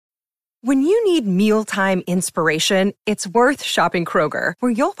When you need mealtime inspiration, it's worth shopping Kroger,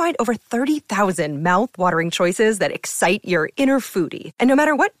 where you'll find over 30,000 mouth-watering choices that excite your inner foodie. And no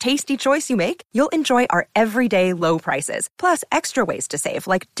matter what tasty choice you make, you'll enjoy our everyday low prices, plus extra ways to save,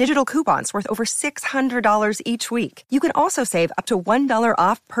 like digital coupons worth over $600 each week. You can also save up to $1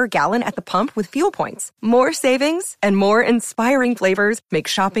 off per gallon at the pump with fuel points. More savings and more inspiring flavors make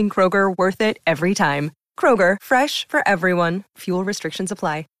shopping Kroger worth it every time. Kroger, fresh for everyone. Fuel restrictions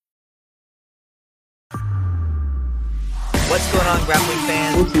apply. What's going on, grappling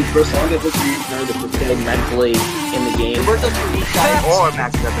fans? First, I want to get you kind of prepared mentally in the game. Roberto's unique guys all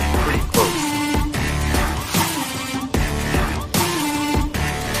matches have been pretty close.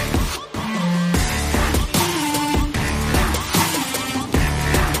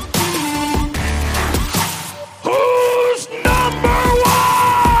 Who's number one?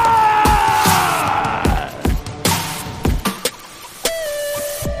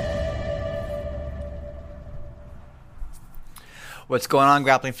 What's going on,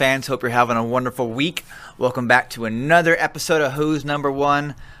 grappling fans? Hope you're having a wonderful week. Welcome back to another episode of Who's Number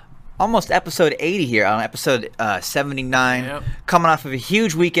One. Almost episode 80 here on episode 79. Yep. Coming off of a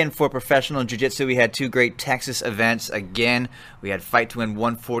huge weekend for professional jiu-jitsu. We had two great Texas events again. We had Fight to Win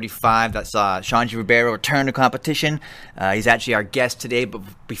 145 that saw Xande Ribeiro return to competition. He's actually our guest today, but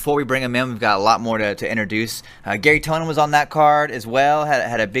before we bring him in, we've got a lot more to introduce. Gary Tonin was on that card as well,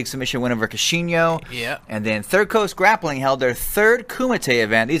 had a big submission win over Cashinho. Yeah. And then Third Coast Grappling held their third Kumite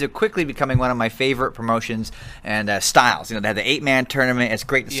event. These are quickly becoming one of my favorite promotions and styles. You know, they had the 8-man tournament. It's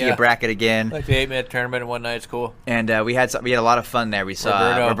great to see a bracket again. Like the 8-man tournament in one night. It's cool. And we had a lot of fun there. We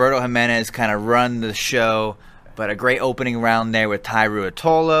saw Roberto Jimenez kind of run the show, but a great opening round there with Tai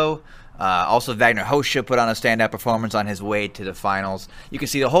Ruotolo. Also, Wagner Hosha put on a standout performance on his way to the finals. You can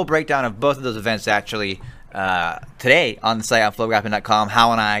see the whole breakdown of both of those events actually today on the site on flowgrappling.com.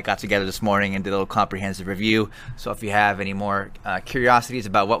 Hal and I got together this morning and did a little comprehensive review. So if you have any more curiosities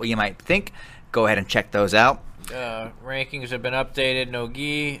about what you might think, go ahead and check those out. Rankings have been updated. No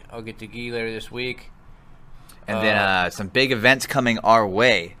gi. I'll get to gi later this week. And then some big events coming our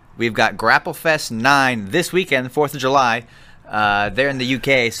way. We've got Grapple Fest 9 this weekend, 4th of July. They're in the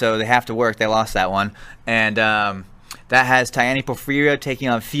UK, so they have to work. They lost that one. And that has Tayane Porfirio taking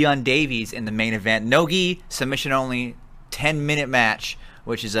on Fionn Davies in the main event. No gi, submission only, 10-minute match,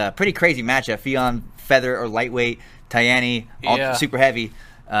 which is a pretty crazy matchup. Fionn, feather or lightweight. Tayane, super heavy.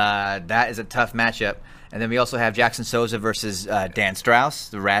 That is a tough matchup. And then we also have Jackson Souza versus Dan Strauss,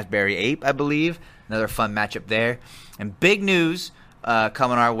 the Raspberry Ape, I believe. Another fun matchup there. And big news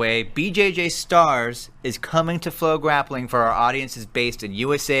coming our way. BJJ Stars is coming to Flow Grappling for our audiences based in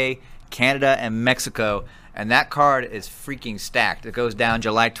USA, Canada, and Mexico. And that card is freaking stacked. It goes down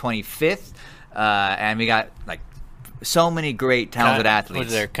July 25th. And we got so many great talented athletes.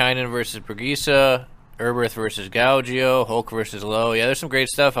 Was there Kynan versus Bergisa, Erberth versus Gaudio, Hulk versus Lowe. Yeah, there's some great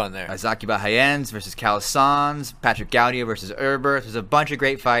stuff on there. Zaki Bahayens versus Calisans, Patrick Gaudio versus Erberth. There's a bunch of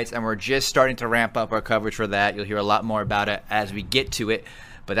great fights, and we're just starting to ramp up our coverage for that. You'll hear a lot more about it as we get to it.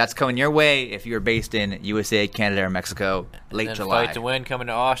 But that's coming your way if you're based in USA, Canada, or Mexico late July. Fight to Win coming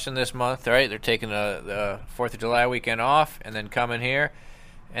to Austin this month, right? They're taking the 4th of July weekend off and then coming here.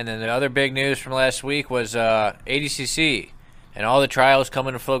 And then the other big news from last week was ADCC and all the trials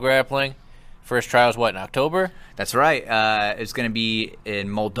coming to Flow Grappling. First trial's in October? That's right. It's going to be in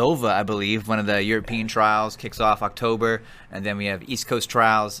Moldova, I believe. One of the European trials kicks off October, and then we have East Coast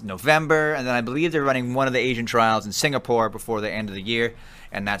trials November, and then I believe they're running one of the Asian trials in Singapore before the end of the year.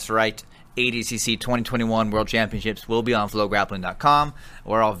 And that's right. ADCC 2021 World Championships will be on flowgrappling.com.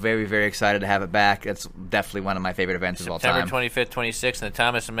 We're all very, very excited to have it back. It's definitely one of my favorite events of all time. September 25th, 26th in the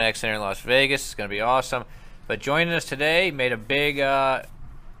Thomas & Mack Center in Las Vegas. It's going to be awesome. But joining us today, made a big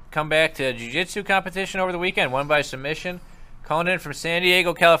comeback to jiu-jitsu competition over the weekend, won by submission. Calling in from San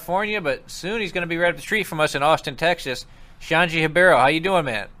Diego, California, but soon he's going to be right up the street from us in Austin, Texas. Xande Ribeiro, how you doing,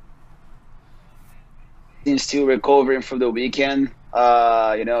 man? Still recovering from the weekend.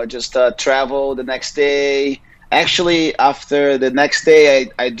 Just travel the next day. Actually, after the next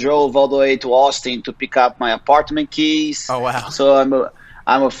day, I drove all the way to Austin to pick up my apartment keys. Oh, wow. So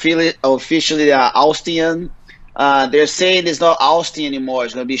I'm officially Austian. They're saying it's not Austin anymore.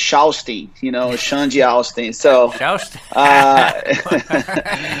 It's going to be Shaustin, Xande Austin. So,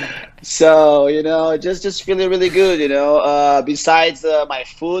 just feeling really good, besides my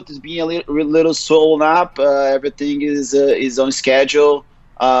foot is being a little swollen up, everything is on schedule.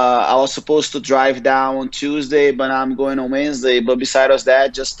 I was supposed to drive down on Tuesday, but I'm going on Wednesday. But besides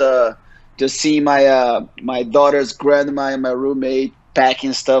that, just see my daughter's grandma and my roommate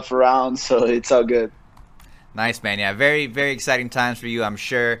packing stuff around, so it's all good. Nice, man. Yeah, very, very exciting times for you, I'm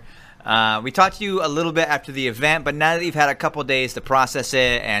sure. We talked to you a little bit after the event, but now that you've had a couple days to process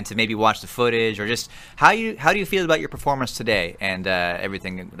it and to maybe watch the footage, or just how do you feel about your performance today and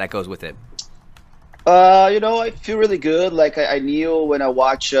everything that goes with it? I feel really good. Like I knew when I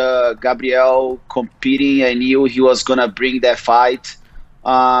watched Gabriel competing, I knew he was gonna bring that fight.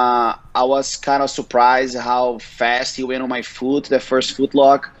 I was kind of surprised how fast he went on my foot, the first foot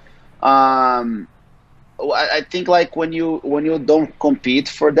lock. I think like when you don't compete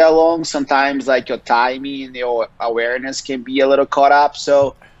for that long, sometimes like your timing and your awareness can be a little caught up.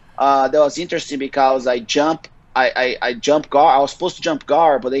 So that was interesting because I jump guard. I was supposed to jump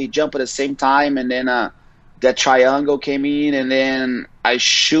guard, but they jumped at the same time, and then that triangle came in, and then I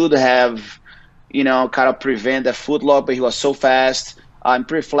should have, kind of prevent the foot lock, but he was so fast. I'm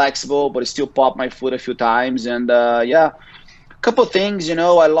pretty flexible, but it still popped my foot a few times, and a couple things.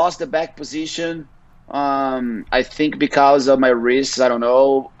 I lost the back position. I think because of my wrists, I don't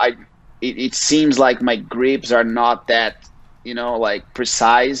know. It seems like my grips are not that, like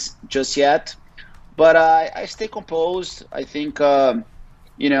precise just yet. But I stay composed. I think, I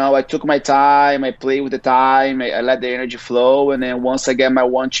took my time. I played with the time. I let the energy flow. And then once I get my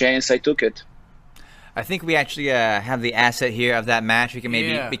one chance, I took it. I think we actually have the asset here of that match. We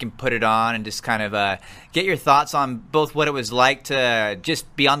can put it on and just kind of get your thoughts on both what it was like to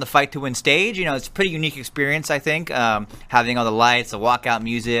just be on the Fight to Win stage. It's a pretty unique experience, I think, having all the lights, the walkout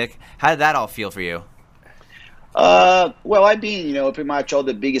music. How did that all feel for you? Well, I've been, pretty much all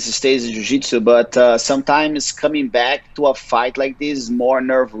the biggest stages in Jiu-Jitsu, but sometimes coming back to a fight like this is more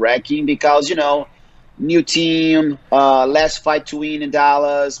nerve-wracking because, new team, last fight to win in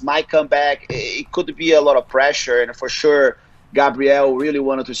Dallas, my comeback, it could be a lot of pressure, and for sure, Gabriel really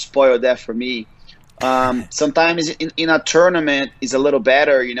wanted to spoil that for me. Sometimes in a tournament is a little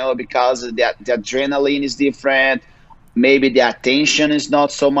better, because the adrenaline is different. Maybe the attention is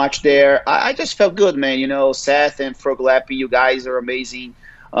not so much there. I just felt good, man. Seth and Froglappy, you guys are amazing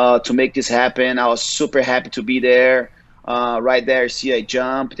to make this happen. I was super happy to be there. Right there, see, I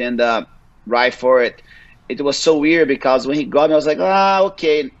jumped and right for it. It was so weird because when he got me, I was like,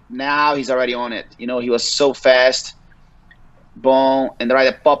 okay, now he's already on it. He was so fast. Boom, and then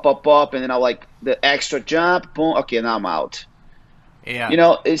right, pop, and then I like the extra jump. Boom, okay, now I'm out. Yeah.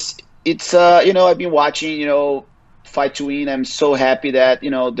 It's I've been watching, Fight to Win. I'm so happy that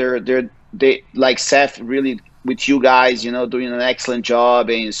they like Seth really with you guys, doing an excellent job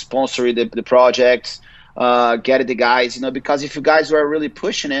and sponsoring the projects, getting the guys, because if you guys were really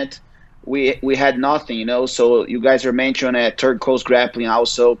pushing it, we had nothing, So you guys are mentioned at Third Coast Grappling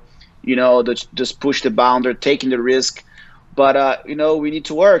also, just push the boundary, taking the risk. But we need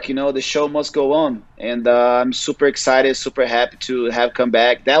to work. The show must go on, and I'm super excited, super happy to have come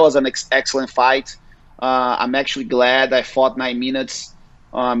back. That was an excellent fight. I'm actually glad I fought 9 minutes.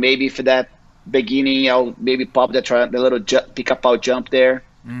 Maybe for that beginning, I'll maybe pop the little pick up out jump there.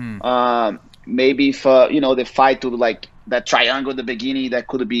 Maybe for the fight to like that triangle at the beginning, that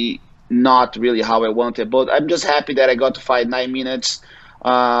could be not really how I wanted. But I'm just happy that I got to fight 9 minutes.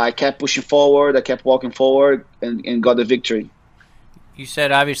 I kept pushing forward. I kept walking forward and got the victory. You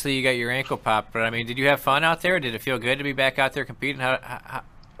said obviously you got your ankle popped, but I mean, did you have fun out there? Did it feel good to be back out there competing? How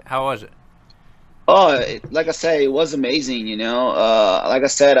was it? Oh, like I said, it was amazing, Like I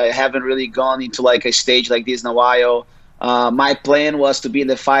said, I haven't really gone into like a stage like this in a while. My plan was to be in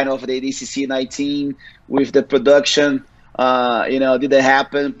the final of the ADCC 19 with the production. Didn't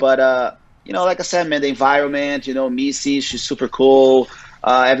happen, but like I said, man, the environment, Missy, she's super cool.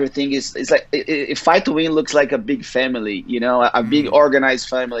 Everything is like Fight to Win looks like a big family, a big organized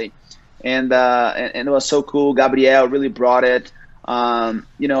family, and it was so cool. Gabriel really brought it. I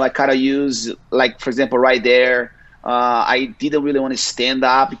kind of use, like, for example, right there, I didn't really want to stand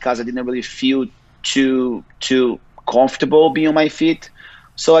up because I didn't really feel too comfortable being on my feet.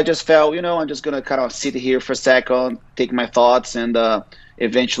 So I just felt, I'm just going to kind of sit here for a second, take my thoughts, and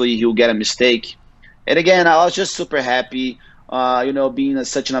eventually he'll get a mistake. And again, I was just super happy, being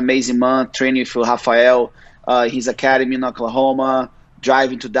such an amazing month, training for Rafael, his academy in Oklahoma,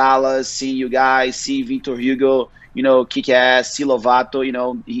 driving to Dallas, seeing you guys, see Victor Hugo, kick ass, see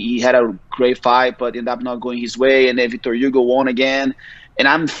Lovato, he had a great fight, but ended up not going his way. And then Victor Hugo won again. And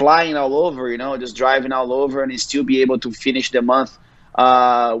I'm flying all over, just driving all over and still be able to finish the month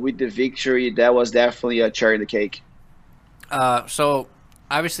with the victory. That was definitely a cherry in the cake. So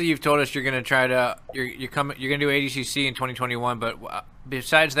obviously you've told us you're going to try to, you're going to do ADCC in 2021, but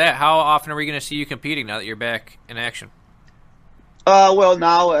besides that, how often are we going to see you competing now that you're back in action? Well,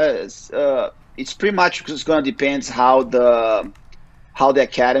 now it's pretty much just going to depend how the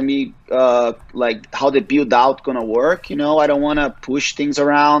academy, like how the build out going to work. I don't want to push things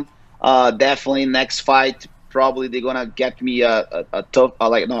around. Definitely next fight, probably they're gonna get me a tough,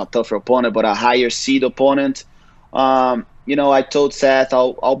 like not a tougher opponent, but a higher seed opponent. I told Seth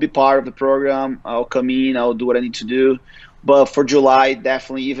I'll be part of the program. I'll come in. I'll do what I need to do. But for July,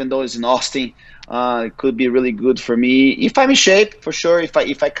 definitely, even though it's in Austin, it could be really good for me if I'm in shape, for sure. If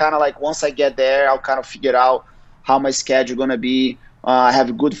I kind of like once I get there, I'll kind of figure out how my schedule gonna be. I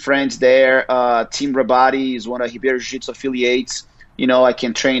have good friends there. Team Rabati is one of Ribeiro Jiu-Jitsu affiliates. I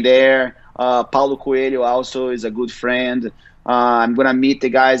can train there. Paulo Coelho also is a good friend. I'm gonna meet the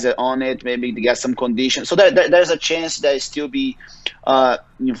guys that on it, maybe to get some conditions. So there's a chance that I still be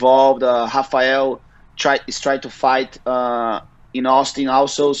involved. Rafael is trying to fight in Austin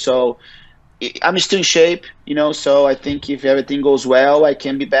also. So I'm still in shape, So I think if everything goes well, I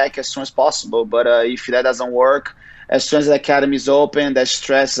can be back as soon as possible. But if that doesn't work, as soon as the academy is open, that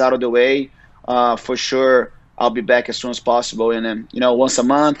stress is out of the way, for sure I'll be back as soon as possible. And then, once a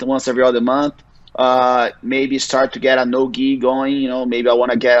month, once every other month, maybe start to get a no-gi going. Maybe I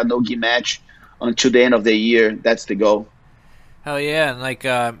want to get a no-gi match until the end of the year. That's the goal. Hell yeah, and like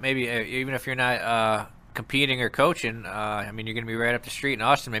maybe even if you're not competing or coaching, you're going to be right up the street in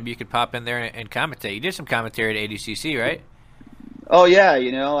Austin. Maybe you could pop in there and commentate. You did some commentary at ADCC, right? Oh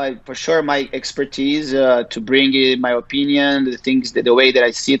yeah, for sure my expertise to bring in my opinion, the things, the way that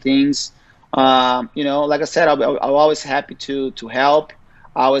I see things. Like I said, I'm always happy to help.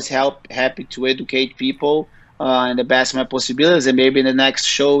 I always happy to educate people in the best of my possibilities. And maybe in the next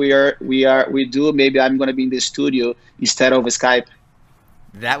show we do, maybe I'm going to be in the studio instead of Skype.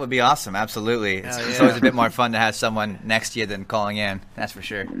 That would be awesome. Absolutely. It's always a bit more fun to have someone next to you than calling in. That's for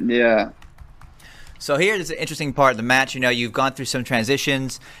sure. Yeah. So here's the interesting part of the match. You've gone through some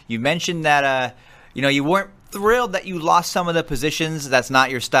transitions. You mentioned that, you weren't thrilled that you lost some of the positions. That's not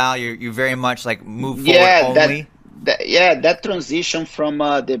your style. You very much like move forward only. That transition from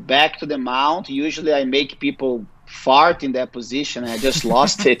the back to the mount, usually I make people fart in that position. I just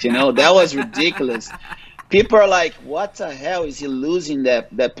lost it, That was ridiculous. People are like, what the hell is he losing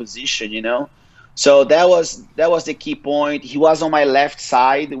that position, So that was the key point. He was on my left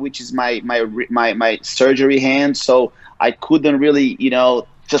side, which is my surgery hand, so I couldn't really,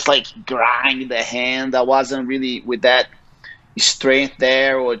 just like grind the hand. I wasn't really with that strength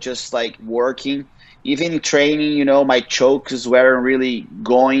there or just like working. Even in training, my chokes weren't really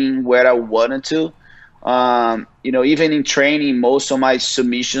going where I wanted to. Even in training, most of my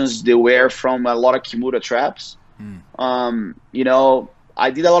submissions, they were from a lot of Kimura traps. I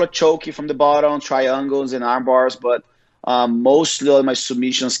did a lot of choking from the bottom, triangles and arm bars, but mostly all my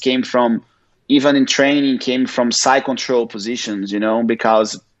submissions came from, even in training, came from side control positions,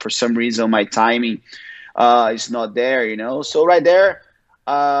 because for some reason my timing is not there, So right there,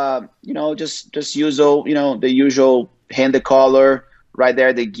 just usual, the usual hand collar right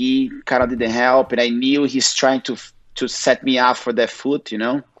there. The gi kind of didn't help, and I knew he's trying to set me up for that foot,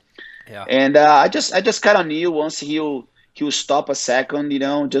 Yeah. And I just kind of knew once he'll stop a second,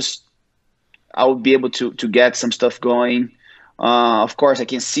 just I will be able to get some stuff going. Of course, I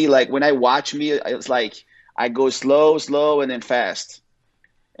can see, like, when I watch me, it's like I go slow, and then fast.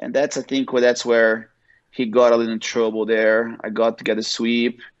 And I think that's where he got a little in trouble there. I got to get a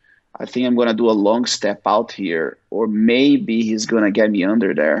sweep. I think I'm going to do a long step out here, or maybe he's going to get me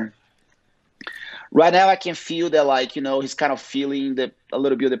under there. Right now I can feel that, like, he's kind of feeling a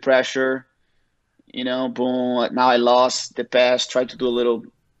little bit of the pressure. Boom. Now I lost the pass, tried to do a little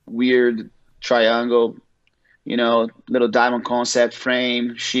weird triangle, little diamond concept,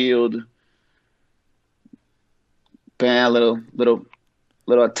 frame, shield, bam, little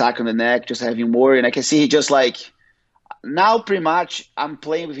attack on the neck, just having more. And I can see he just like, now pretty much I'm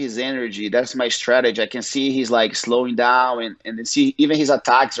playing with his energy. That's my strategy. I can see he's like slowing down and see even his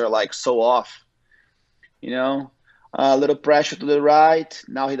attacks are like so off, a little pressure to the right.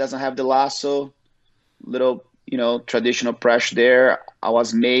 Now he doesn't have the lasso. Little, traditional pressure there. I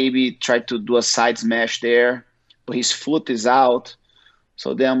was maybe trying to do a side smash there, but his foot is out.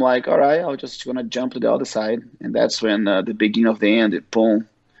 So then I'm like, all right, I'm just going to jump to the other side. And that's when the beginning of the end, boom.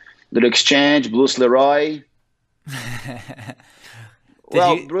 Little exchange, Bruce Leroy.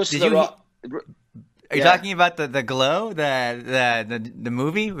 Bruce Leroy. Are you talking about the Glow, the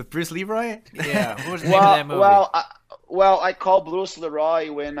movie with Bruce Leroy? Yeah, what was the name of that movie? I call Bruce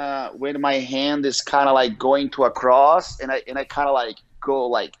Leroy when my hand is kind of like going to a cross, and I kind of like go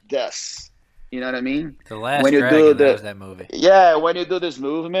like this. You know what I mean? The Last Dragon, that was that movie. Yeah, when you do this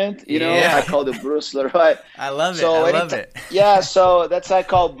movement, I call the Bruce Leroy. I love it. I love it. Yeah, so that's how I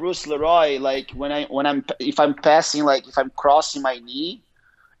call Bruce Leroy. Like if I'm passing, like if I'm crossing my knee,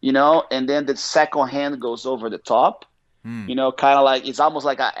 and then the second hand goes over the top. You know, kind of like it's almost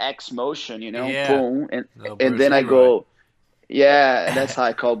like an X motion. You know, Yeah. boom, Little and Bruce then I Leroy. go, yeah, that's how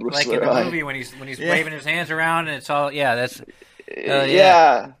I call Bruce Like in the Leroy. movie when he's waving his hands around and it's all that's yeah.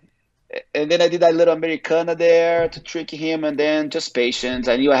 Yeah. And then I did that little Americana there to trick him, and then just patience.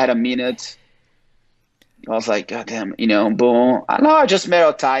 I knew I had a minute. I was like, God damn, you know, boom. I know, just matter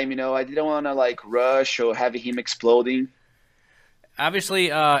of time, you know. I didn't want to like rush or have him exploding.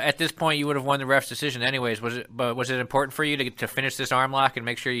 Obviously, at this point, you would have won the ref's decision anyways. Was it important for you to finish this arm lock and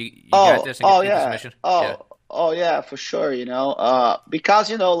make sure you got this and get the Yeah. submission? Yeah. Oh yeah, for sure, you know. Because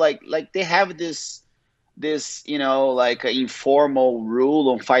you know, like they have this you know like informal rule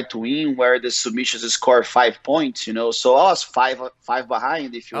on fight to win where the submissions score 5 points, you know. So I was five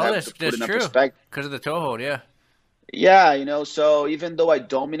behind if you have to put That's in a true. perspective. Because of the toe hold, yeah. Yeah, you know, so even though I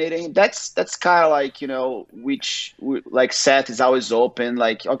dominated him, that's kind of like, you know, like Seth is always open.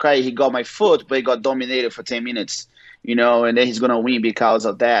 Like, okay, he got my foot, but he got dominated for 10 minutes, you know, and then he's going to win because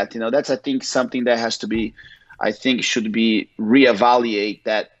of that. You know, that's, I think, something that has to be, I think, should be reevaluate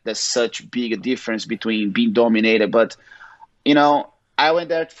that there's such big a difference between being dominated. But, you know, I went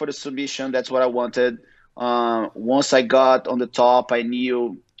there for the submission. That's what I wanted. Once I got on the top, I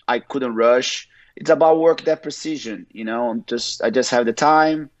knew I couldn't rush. It's about work that precision, you know. I just have the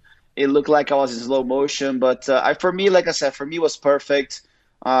time. It looked like I was in slow motion, but for me, like I said, for me it was perfect.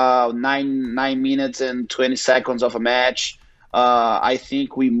 9 minutes and 20 seconds of a match. I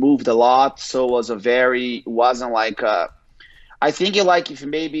think we moved a lot, so it wasn't like. I think if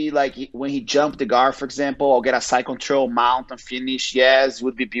maybe like when he jumped the guard, for example, I'll get a side control mount and finish. Yes, it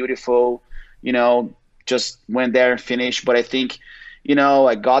would be beautiful. You know, just went there and finished. But I think, you know,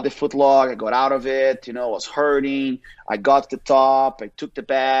 I got the foot lock, I got out of it, you know, I was hurting. I got to the top, I took the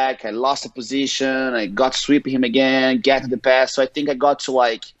back, I lost the position, I got to sweep him again, get to the pass. So I think I got to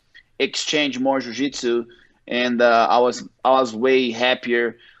like exchange more jiu-jitsu, and I was way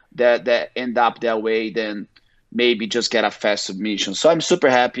happier that end up that way than maybe just get a fast submission. So I'm super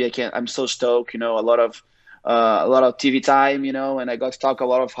happy. I'm so stoked, you know, a lot of TV time, you know, and I got to talk a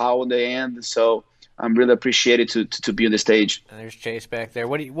lot of how in the end. So I'm really appreciated to be on the stage. And there's Chase back there.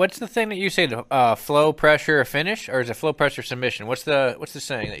 What's the thing that you say? Flow, pressure, finish, or is it flow, pressure, submission? What's the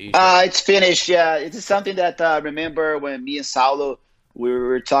saying that you say? It's finish. Yeah, it's something that remember when me and Saulo we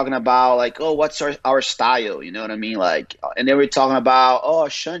were talking about like, oh, what's our style? You know what I mean? Like, and then we're talking about, oh,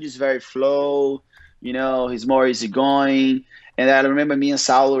 Xande's very flow. You know, he's more easygoing. And I remember me and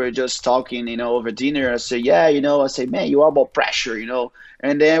Saulo were just talking, you know, over dinner. I said, yeah, you know, I say, man, you are about pressure, you know.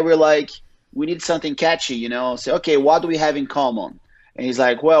 And then we're like, we need something catchy, you know. Say, okay, what do we have in common? And he's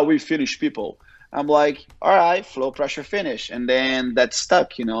like, well, we finish people. I'm like, all right, flow, pressure, finish. And then that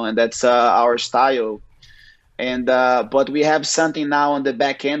stuck, you know, and that's our style. And but we have something now on the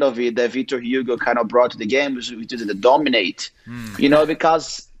back end of it that Vitor Hugo kind of brought to the game, which is the dominate. You know,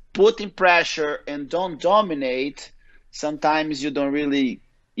 because putting pressure and don't dominate, sometimes you don't really,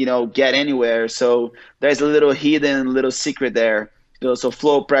 you know, get anywhere. So there's a little little secret there. You know, so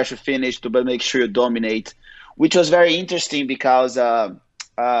flow, pressure, finish, but make sure you dominate, which was very interesting because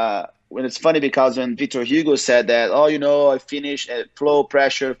when it's funny because when Vitor Hugo said that, oh, you know, I finish flow,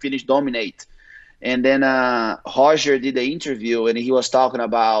 pressure, finish, dominate. And then Roger did the interview and he was talking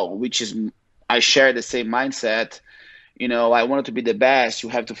about, I share the same mindset. You know, I wanted to be the best. You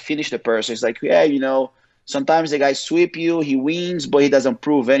have to finish the person. It's like, yeah, you know, sometimes the guy sweep you, he wins, but he doesn't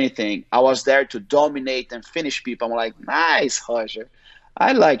prove anything. I was there to dominate and finish people. I'm like, nice, Roger.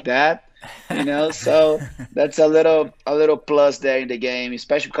 I like that. You know, so that's a little plus there in the game,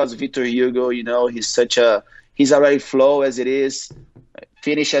 especially because Vitor Hugo, you know, he's already flow as it is,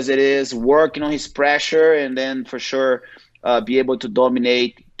 finish as it is, working on his pressure, and then for sure be able to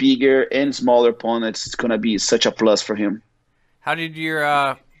dominate bigger and smaller opponents. It's going to be such a plus for him. How did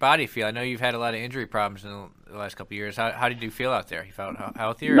your body feel? I know you've had a lot of injury problems in the last couple of years. How did you feel out there? You felt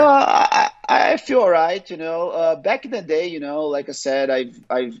healthier? No, I feel all right. You know, back in the day, you know, like I said,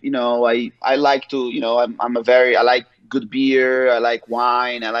 you know, I like to, you know, I like good beer. I like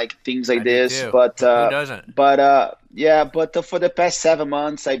wine. I like things like this. But who doesn't? Yeah, but for the past 7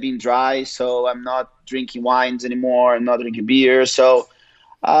 months, I've been dry, so I'm not drinking wines anymore. I'm not drinking beer. So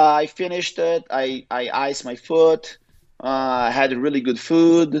I finished it. I iced my foot. I had really good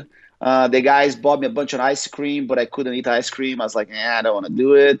food. The guys bought me a bunch of ice cream, but I couldn't eat ice cream. I was like, I don't want to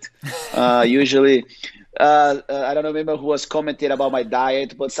do it. Usually, I don't remember who was commenting about my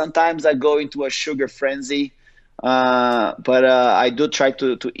diet, but sometimes I go into a sugar frenzy. But I do try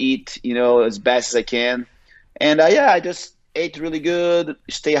to eat, you know, as best as I can. And I just ate really good,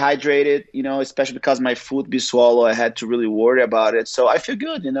 stay hydrated, you know, especially because my foot be swallow. I had to really worry about it. So I feel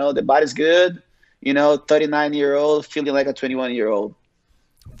good, you know, the body's good. 39-year-old feeling like a 21-year-old.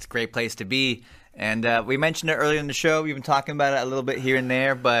 It's a great place to be. And we mentioned it earlier in the show. We've been talking about it a little bit here and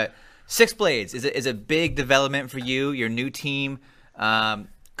there, but Six Blades is a big development for you, your new team.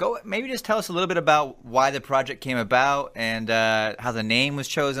 Maybe just tell us a little bit about why the project came about and how the name was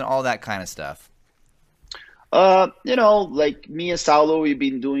chosen, all that kind of stuff. Like me and Saulo, we've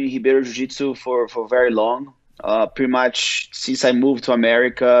been doing Ribeiro Jiu-Jitsu for very long. Pretty much since I moved to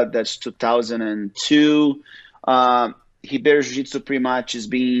America, that's 2002. Ribeiro Jiu-Jitsu pretty much has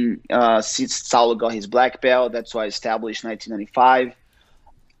been since Saulo got his black belt. That's why I established 1995.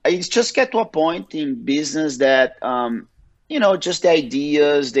 It's just get to a point in business that, just the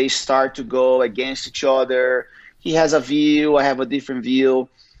ideas, they start to go against each other. He has a view, I have a different view.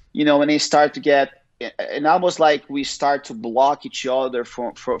 When they start to get, and almost like we start to block each other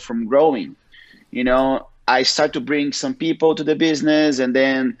from growing. I start to bring some people to the business, and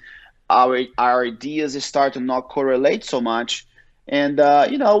then our ideas start to not correlate so much. And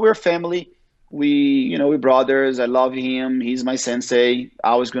we're family. We're brothers. I love him. He's my sensei.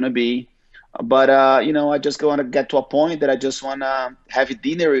 Always gonna be. But I just want to get to a point that I just want to have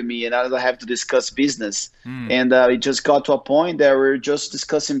dinner with me, and I don't have to discuss business. And it just got to a point that we're just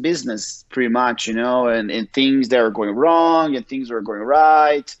discussing business pretty much, and things that are going wrong and things that are going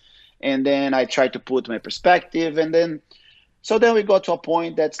right. And then I try to put my perspective, and then we got to a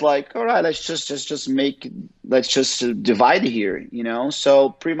point that's like, all right, let's just divide here, So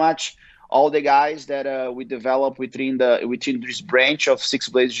pretty much all the guys that we develop within this branch of Six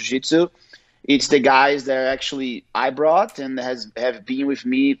Blades Jiu-Jitsu, it's the guys that actually I brought and have been with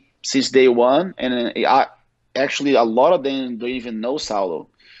me since day one, and actually a lot of them don't even know Saulo,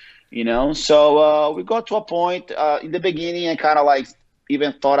 So we got to a point in the beginning. I kind of like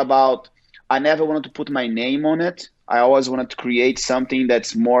even thought about, I never wanted to put my name on it. I always wanted to create something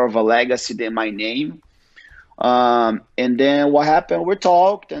that's more of a legacy than my name. And then what happened? We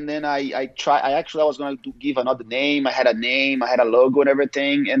talked, and then I was going to give another name. I had a name, I had a logo and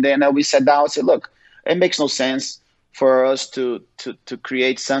everything. And then we sat down and said, look, it makes no sense for us to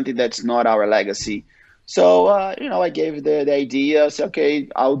create something that's not our legacy. So, I gave the idea. I said, okay,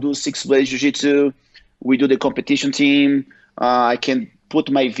 I'll do Six Blades Jiu-Jitsu. We do the competition team. I can put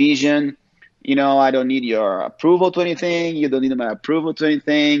my vision. I don't need your approval to anything. You don't need my approval to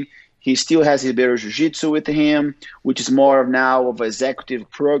anything. He still has Ribeiro Jiu-Jitsu with him, which is more of now of an executive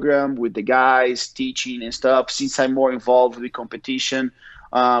program with the guys teaching and stuff. Since I'm more involved with competition,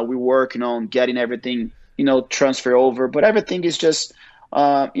 we're working on getting everything, transfer over. But everything is just,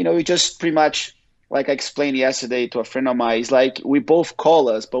 we just pretty much, like I explained yesterday to a friend of mine, it's like we both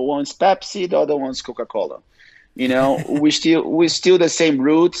colas, but one's Pepsi, the other one's Coca-Cola. we still the same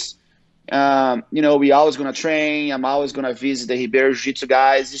roots. We always going to train. I'm always going to visit the Ribeiro Jiu-Jitsu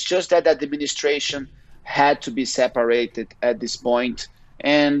guys. It's just that administration had to be separated at this point.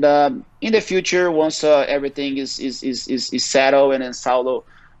 And in the future, once everything is settled, and then Saulo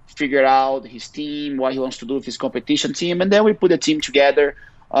figured out his team, what he wants to do with his competition team, and then we put the team together.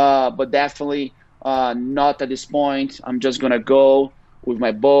 But definitely not at this point. I'm just going to go with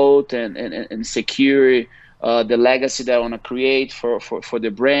my boat and secure the legacy that I want to create for the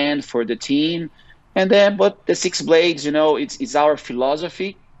brand, for the team. And then, but the Six Blades, it's our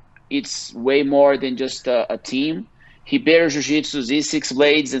philosophy. It's way more than just a team. Ribeiro Jiu-Jitsu is Six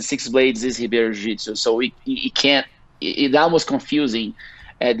Blades, and Six Blades is Ribeiro Jiu-Jitsu. So it's almost confusing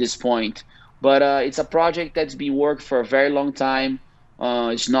at this point. But it's a project that's been worked for a very long time.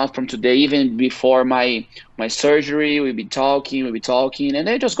 It's not from today. Even before my surgery, we've been talking, and then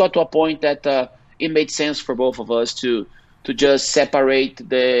it just got to a point that it made sense for both of us to just separate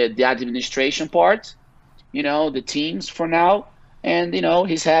the administration part, the teams for now. And,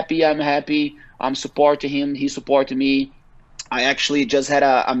 he's happy, I'm happy, I'm supporting him, he's supporting me. I actually just had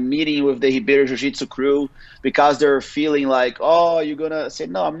a meeting with the Ribeiro Jiu-Jitsu crew because they're feeling like, oh, you're going to say,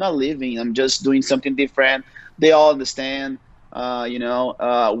 no, I'm not leaving, I'm just doing something different. They all understand,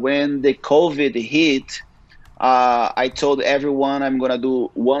 when the COVID hit, I told everyone I'm going to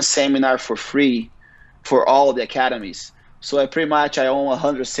do one seminar for free for all the academies. So I own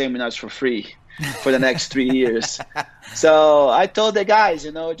 100 seminars for free for the next 3 years. So I told the guys,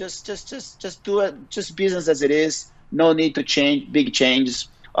 just do it, just business as it is. No need to change, big changes.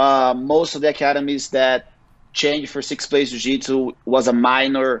 Most of the academies that changed for Six Blades Jiu-Jitsu was a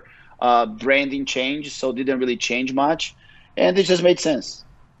minor branding change, so didn't really change much. And it just made sense.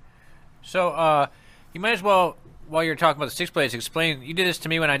 So you might as well, while you're talking about the Six Blades, explain. You did this to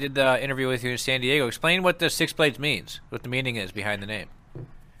me when I did the interview with you in San Diego. Explain what the Six Blades means, what the meaning is behind the name.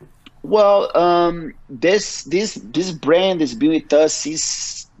 Well, this brand has been with us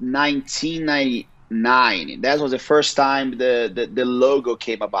since 1990. 9. That was the first time the logo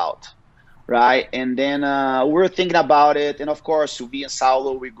came about, right? And then we were thinking about it, and of course, we in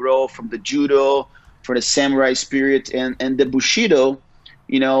Saulo, we grow from the judo, for the samurai spirit, and the bushido,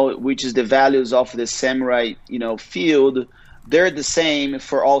 which is the values of the samurai, field. They're the same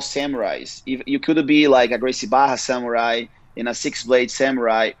for all samurais. If you could be like a Gracie Barra samurai and a six-blade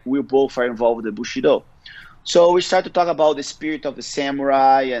samurai, we both are involved in the bushido. So we start to talk about the spirit of the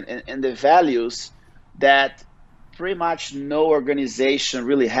samurai and the values that pretty much no organization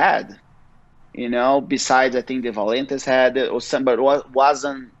really had, besides I think the Valentes had it or some, but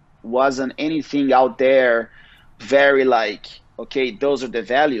wasn't anything out there very like, okay, those are the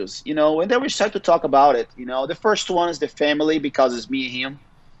values, and then we start to talk about it. The first one is the family because it's me and him.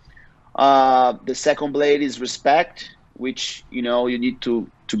 The second blade is respect, which, you need to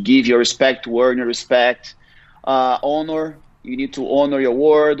give your respect, to earn your respect. Honor, you need to honor your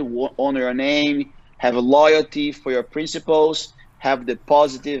word, honor your name, have a loyalty for your principles, have the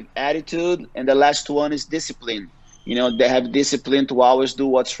positive attitude. And the last one is discipline. They have discipline to always do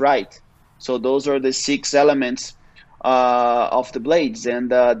what's right. So those are the 6 elements of the blades, and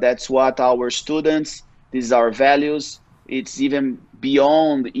that's what our students, these are our values. It's even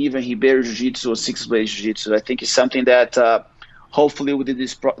beyond even Ribeiro Jiu-Jitsu or six-blade Jiu-Jitsu. I think it's something that hopefully with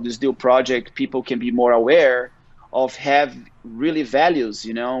this new project, people can be more aware of, have really values,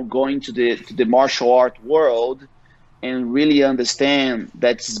 going to the martial art world and really understand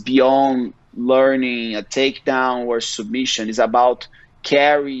that's beyond learning a takedown or submission. It's about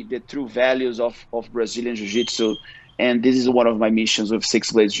carry the true values of Brazilian Jiu-Jitsu. And this is one of my missions with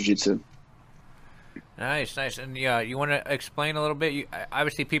Six Blades Jiu-Jitsu. Nice. And you want to explain a little bit?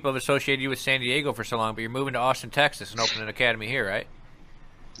 Obviously, people have associated you with San Diego for so long, but you're moving to Austin, Texas, and opening an academy here, right?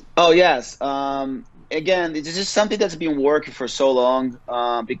 Oh, yes. Again, this is something that's been working for so long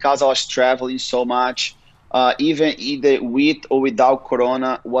because I was traveling so much. Even either with or without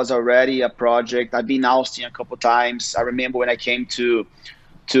Corona was already a project. I've been in Austin a couple times. I remember when I came to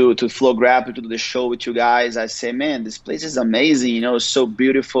Flow Grapple to do the show with you guys, I say, man, this place is amazing. It's so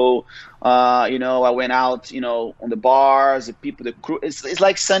beautiful. I went out, on the bars, the people, the crew. It's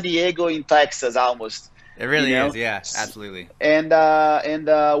like San Diego in Texas almost. It really is, yeah, absolutely. And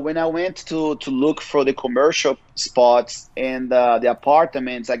when I went to look for the commercial spots and the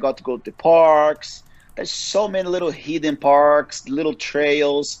apartments, I got to go to the parks. There's so many little hidden parks, little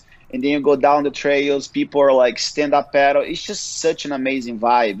trails. And then you go down the trails, people are like stand-up paddle. It's just such an amazing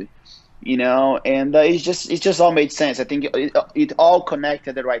vibe, and it just all made sense. I think it all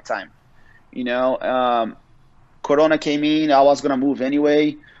connected at the right time, Corona came in, I was going to move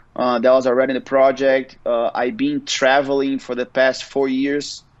anyway. That was already in the project. I've been traveling for the past 4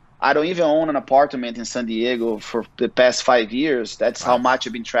 years. I don't even own an apartment in San Diego for the past 5 years. That's how much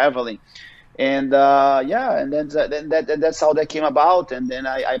I've been traveling. And and then that's how that came about. And then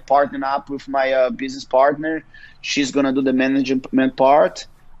I partnered up with my business partner. She's gonna do the management part.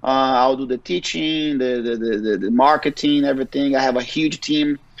 I'll do the teaching, the marketing, everything. I have a huge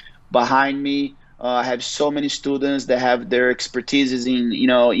team behind me. I have so many students that have their expertises in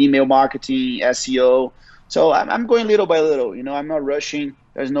email marketing, SEO. So I'm going little by little. I'm not rushing.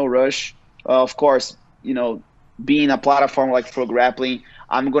 There's no rush. Of course, being a platform like Pro Grappling,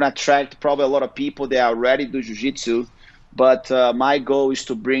 I'm going to attract probably a lot of people that already do Jiu-Jitsu, but my goal is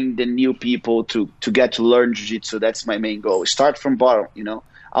to bring the new people to get to learn Jiu-Jitsu. That's my main goal. Start from bottom,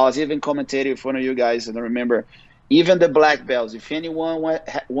 I was even commentating with one of you guys, and I remember even the black belts, if anyone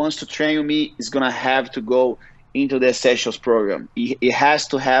wants to train with me, is going to have to go into the Essentials program. It has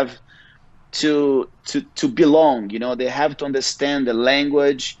to have to belong, they have to understand the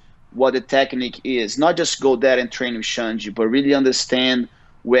language, what the technique is. Not just go there and train with Xande, but really understand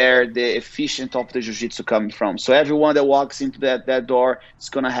where the efficient of the Jiu-Jitsu coming from. So everyone that walks into that door is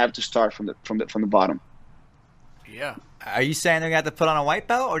gonna have to start from the bottom. Yeah. Are you saying they're gonna have to put on a white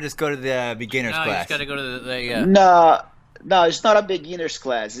belt or just go to the beginners class? No, you just gotta go to the No, it's not a beginners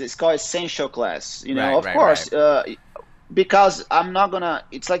class. It's called essential class. Of course, because I'm not gonna.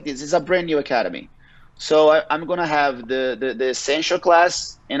 It's like this. It's a brand new academy, so I'm gonna have the essential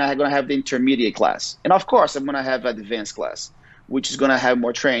class, and I'm gonna have the intermediate class, and of course I'm gonna have advanced class, which is gonna have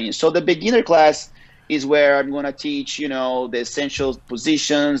more training. So the beginner class is where I'm gonna teach, the essential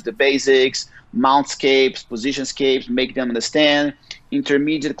positions, the basics, mountscapes, positionscapes, make them understand.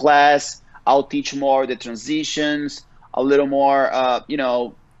 Intermediate class, I'll teach more the transitions, a little more,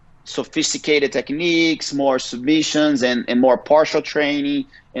 sophisticated techniques, more submissions, and more partial training,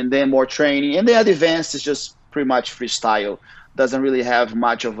 and then more training. And then advanced is just pretty much freestyle. Doesn't really have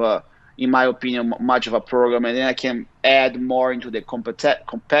much of a, in my opinion, much of a program, and then I can add more into the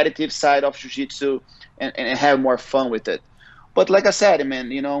competitive side of jiu-jitsu and have more fun with it. But like I said,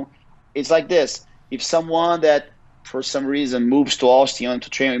 man, it's like this. If someone that for some reason moves to Austin to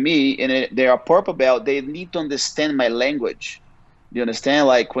train with me and they are purple belt, they need to understand my language. You understand?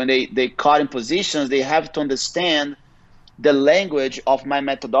 Like when they caught in positions, they have to understand the language of my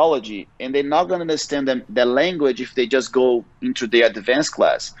methodology, and they're not going to understand the language if they just go into the advanced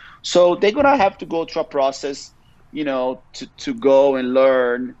class. So they're going to have to go through a process, to go and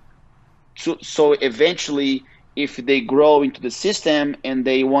learn. So eventually, if they grow into the system and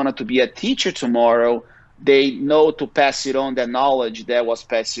they wanted to be a teacher tomorrow, they know to pass it on, that knowledge that was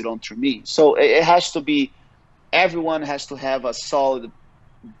passed on through me. So it has to be, everyone has to have a solid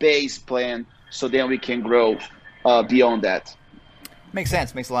base plan, so then we can grow beyond that. Makes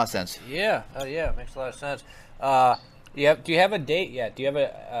sense. Makes a lot of sense. Yeah. Yeah, makes a lot of sense. Do you have a date yet? Do you have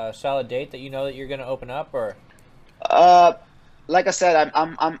a solid date that you know that you're going to open up, or? Like I said,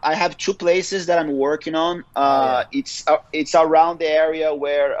 I have 2 places that I'm working on. It's around the area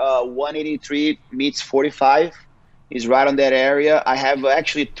where 183 meets 45 is right on that area. I have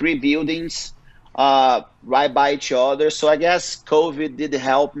actually 3 buildings right by each other. So I guess COVID did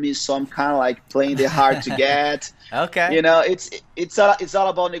help me. So I'm kind of like playing the hard to get. Okay. It's all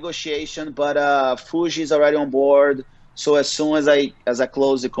about negotiation. But Fuji is already on board. So as soon as I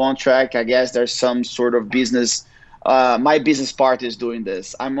close the contract, I guess there's some sort of business. My business partner is doing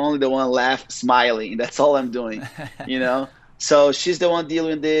this. I'm only the one left smiling. That's all I'm doing. So she's the one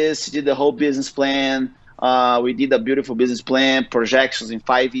dealing with this. She did the whole business plan. We did a beautiful business plan, projections in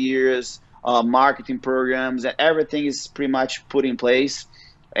 5 years. Marketing programs, and everything is pretty much put in place.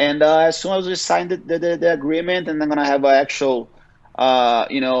 And as soon as we sign the agreement, and I'm gonna have an actual,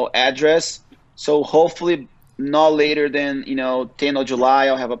 address. So hopefully not later than 10 of July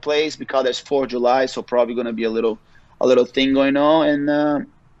I'll have a place, because there's 4th of July, so probably gonna be a little thing going on. And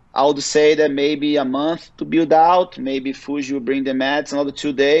I would say that maybe a month to build out. Maybe Fuji will bring the mats another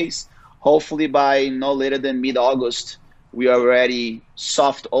 2 days. Hopefully by no later than mid-August. We are already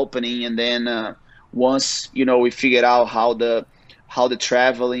soft opening, and then once we figure out how the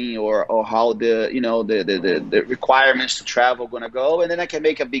traveling or how the requirements to travel gonna go, and then I can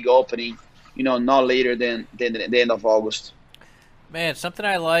make a big opening, not later than the end of August. Man, something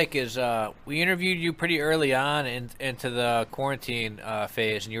I like is we interviewed you pretty early on into the quarantine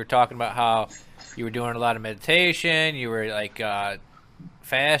phase, and you were talking about how you were doing a lot of meditation, you were like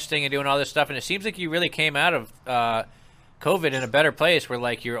fasting and doing all this stuff, and it seems like you really came out of COVID in a better place, where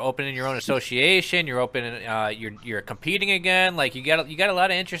like you're opening your own association, you're opening, you're competing again. Like you got a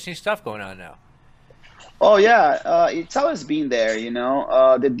lot of interesting stuff going on now. Oh yeah, it's always been there.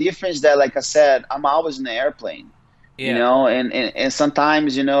 The difference that, like I said, I'm always in the airplane. Yeah. And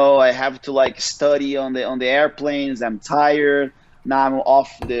sometimes I have to like study on the airplanes. I'm tired. Now I'm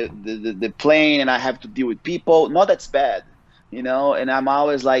off the plane and I have to deal with people. No, that's bad. And I'm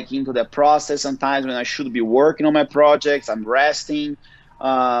always like into the process. Sometimes when I should be working on my projects, I'm resting,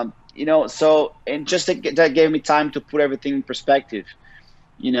 so, and just that gave me time to put everything in perspective,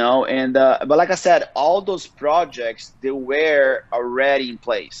 and, but like I said, all those projects, they were already in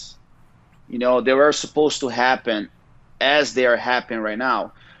place, they were supposed to happen as they are happening right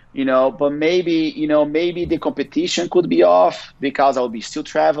now, but maybe the competition could be off because I'll be still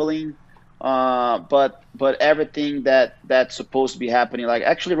traveling. But everything that's supposed to be happening, like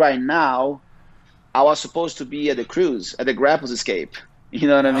actually right now, I was supposed to be at the cruise, at the Grapples Escape. You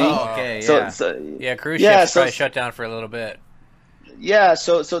know what I mean? Oh, okay, yeah. So cruise ships probably shut down for a little bit. Yeah,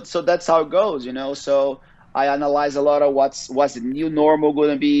 so that's how it goes, So I analyze a lot of what's the new normal going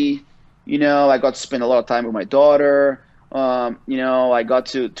to be. I got to spend a lot of time with my daughter. I got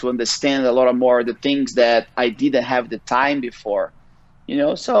to understand a lot more of the things that I didn't have the time before.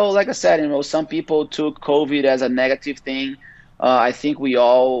 So like I said, some people took COVID as a negative thing. I think we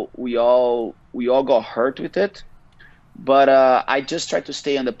all got hurt with it, but I just try to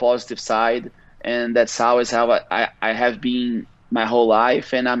stay on the positive side, and that's how I have been my whole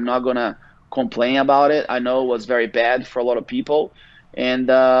life, and I'm not gonna complain about it. I know it was very bad for a lot of people, and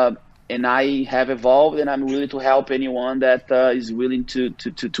I have evolved, and I'm willing to help anyone that is willing to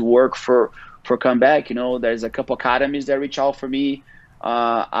work for comeback. There's a couple academies that reach out for me.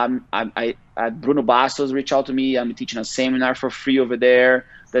 Bruno Bastos reached out to me. I'm teaching a seminar for free over there.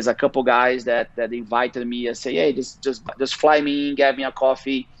 There's a couple guys that invited me and say, hey, just fly me in, get me a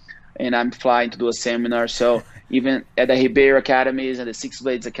coffee, and I'm flying to do a seminar. So even at the Ribeiro academies and the Six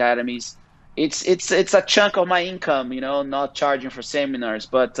Blades academies, it's a chunk of my income, not charging for seminars.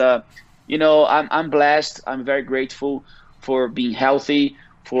 But I'm blessed. I'm very grateful for being healthy,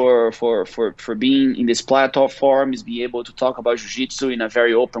 for being in this platform, is being able to talk about jiu-jitsu in a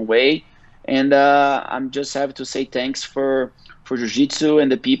very open way. And I'm just have to say thanks for jiu-jitsu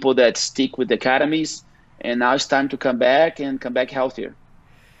and the people that stick with the academies. And now it's time to come back healthier.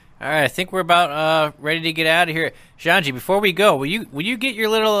 All right, I think we're about ready to get out of here. Xande, before we go, will you get your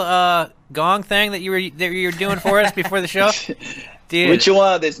little gong thing that you were doing for us before the show? Dude, which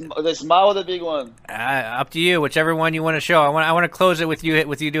one? The small or the big one? Up to you, whichever one you want to show. I want to close it with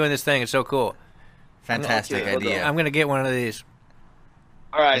you doing this thing. It's so cool. Fantastic idea. I'm gonna get one of these.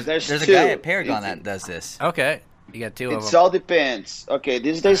 All right, there's two. a guy at Paragon that does this. Okay, you got two of them. It all depends. Okay,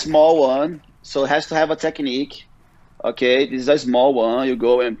 this is the small one, so it has to have a technique. Okay, this is a small one. You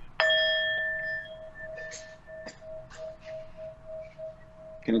go and.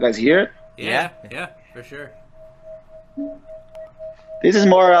 Can you guys hear it? Yeah, for sure. This is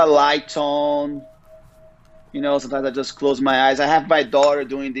more a light tone. You know, sometimes I just close my eyes. I have my daughter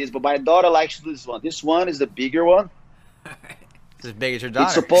doing this, but my daughter likes to do this one. This one is the bigger one. It's as big as your daughter.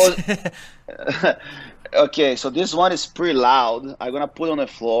 It's supposed. Okay, so this one is pretty loud. I'm gonna put it on the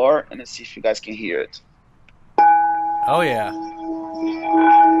floor and let's see if you guys can hear it. Oh yeah.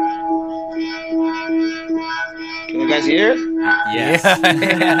 Can you guys hear it? Yes.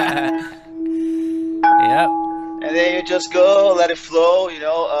 Yep. And then you just go, let it flow. You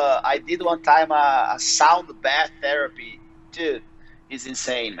know, I did one time a sound bath therapy. Dude, it's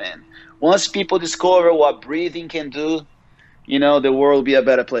insane, man. Once people discover what breathing can do, you know, the world will be a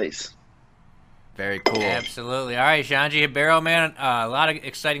better place. Very cool. Absolutely. All right, Xande Ribeiro, man, a lot of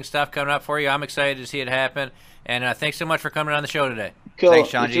exciting stuff coming up for you. I'm excited to see it happen. And thanks so much for coming on the show today. Cool.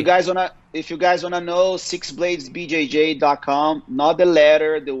 Thanks, Xande. If you guys wanna know, sixbladesbjj.com, not the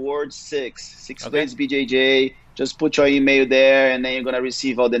letter, the word six. Sixbladesbjj. Just put your email there, and then you're gonna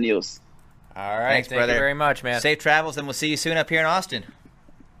receive all the news. All right, thanks, brother. Thank you very much, man. Safe travels, and we'll see you soon up here in Austin.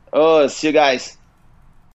 Oh, see you guys.